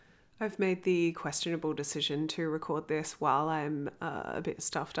I've made the questionable decision to record this while I'm a bit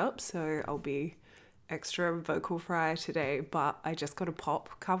stuffed up, so I'll be extra vocal fry today, but I just got a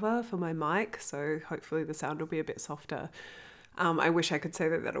pop cover for my mic, so hopefully the sound will be a bit softer. I wish I could say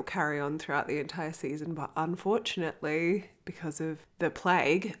that that'll carry on throughout the entire season, but unfortunately, because of the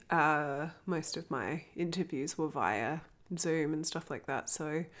plague, most of my interviews were via Zoom and stuff like that,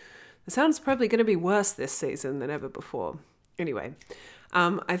 so the sound's probably going to be worse this season than ever before. Anyway,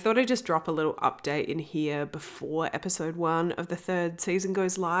 I thought I'd just drop a little update in here before episode 1 of the 3rd season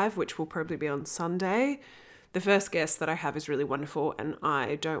goes live, which will probably be on Sunday. The first guest that I have is really wonderful, and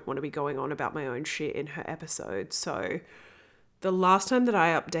I don't want to be going on about my own shit in her episode. So the last time that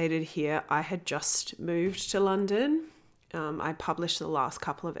I updated here, I had just moved to London. I published the last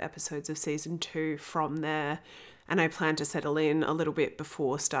couple of episodes of season 2 from there, and I plan to settle in a little bit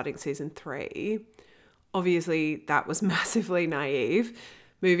before starting season 3. Obviously, that was massively naive.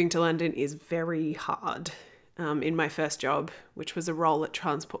 Moving to London is very hard. In my first job, which was a role at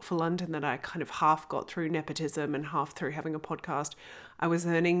Transport for London that I kind of half got through nepotism and half through having a podcast, I was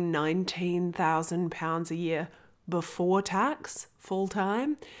earning £19,000 a year before tax, full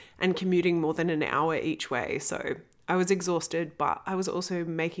time, and commuting more than an hour each way. So I was exhausted, but I was also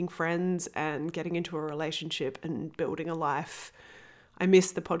making friends and getting into a relationship and building a life. I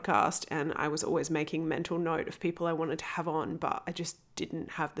missed the podcast, and I was always making mental note of people I wanted to have on, but I just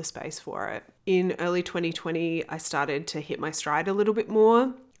didn't have the space for it. In early 2020, I started to hit my stride a little bit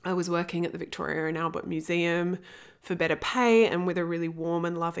more. I was working at the Victoria and Albert Museum for better pay and with a really warm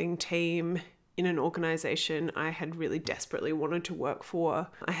and loving team in an organisation I had really desperately wanted to work for.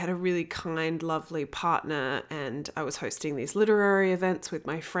 I had a really kind, lovely partner, and I was hosting these literary events with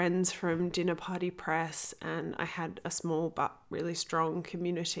my friends from Dinner Party Press, and I had a small but really strong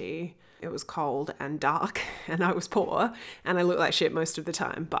community. It was cold and dark, and I was poor, and I looked like shit most of the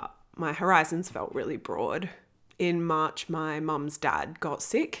time, but my horizons felt really broad. In March, my mum's dad got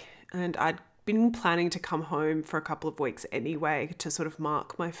sick, and I'd been planning to come home for a couple of weeks anyway to sort of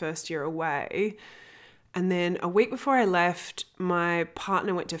mark my first year away. And then a week before I left, my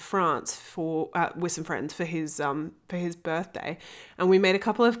partner went to France for with some friends for his birthday, and we made a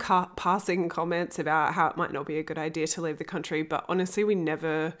couple of passing comments about how it might not be a good idea to leave the country, but honestly we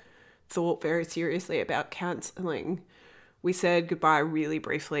never thought very seriously about cancelling. We said goodbye really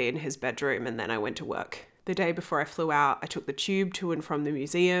briefly in his bedroom, and then I went to work. The day before I flew out, I took the tube to and from the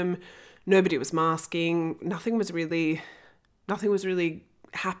museum. Nobody was masking. Nothing was really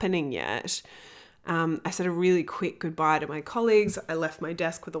happening yet. I said a really quick goodbye to my colleagues. I left my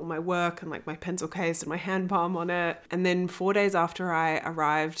desk with all my work and like my pencil case and my hand palm on it. And then 4 days after I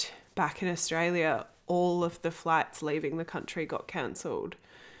arrived back in Australia, all of the flights leaving the country got cancelled.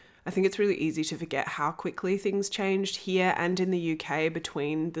 I think it's really easy to forget how quickly things changed here and in the UK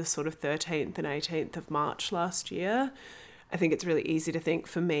between the sort of 13th and 18th of March last year. I think it's really easy to think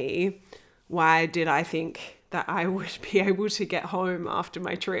for me, why did I think that I would be able to get home after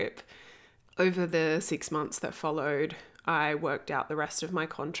my trip? Over the 6 months that followed, I worked out the rest of my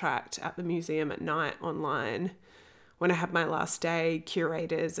contract at the museum at night online. When I had my last day,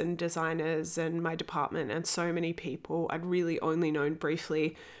 curators and designers and my department and so many people I'd really only known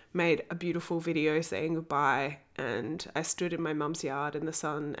briefly made a beautiful video saying goodbye, and I stood in my mum's yard in the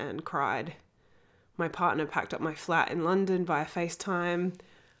sun and cried. My partner packed up my flat in London via FaceTime.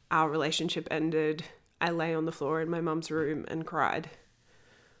 Our relationship ended. I lay on the floor in my mum's room and cried.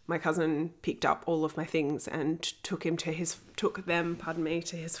 My cousin picked up all of my things and took them to his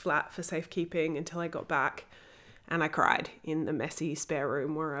flat for safekeeping until I got back. And I cried in the messy spare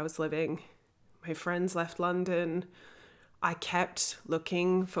room where I was living. My friends left London. I kept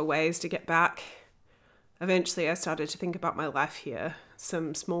looking for ways to get back. Eventually, I started to think about my life here.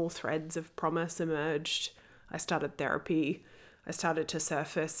 Some small threads of promise emerged. I started therapy. I started to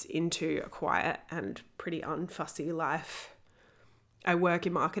surface into a quiet and pretty unfussy life. I work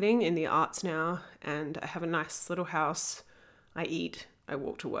in marketing in the arts now, and I have a nice little house. I eat, I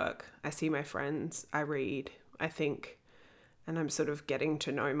walk to work, I see my friends, I read, I think, and I'm sort of getting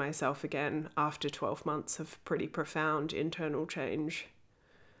to know myself again after 12 months of pretty profound internal change.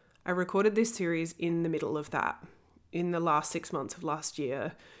 I recorded this series in the middle of that, in the last 6 months of last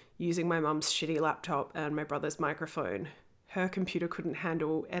year, using my mum's shitty laptop and my brother's microphone. Her computer couldn't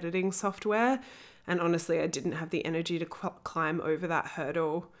handle editing software, and honestly, I didn't have the energy to climb over that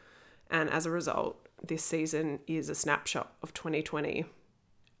hurdle. And as a result, this season is a snapshot of 2020.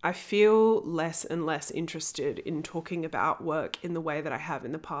 I feel less and less interested in talking about work in the way that I have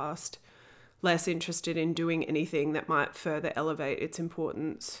in the past, less interested in doing anything that might further elevate its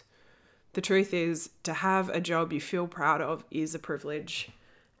importance. The truth is, to have a job you feel proud of is a privilege,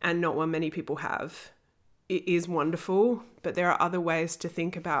 and not what many people have. It is wonderful, but there are other ways to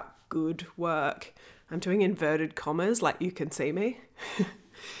think about good work. I'm doing inverted commas, like you can see me.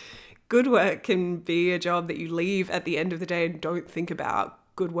 Good work can be a job that you leave at the end of the day and don't think about.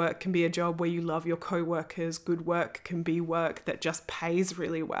 Good work can be a job where you love your co-workers. Good work can be work that just pays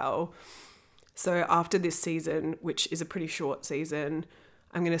really well. So after this season, which is a pretty short season,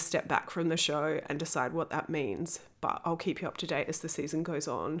 I'm going to step back from the show and decide what that means. But I'll keep you up to date as the season goes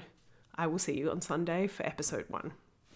on. I will see you on Sunday for episode 1.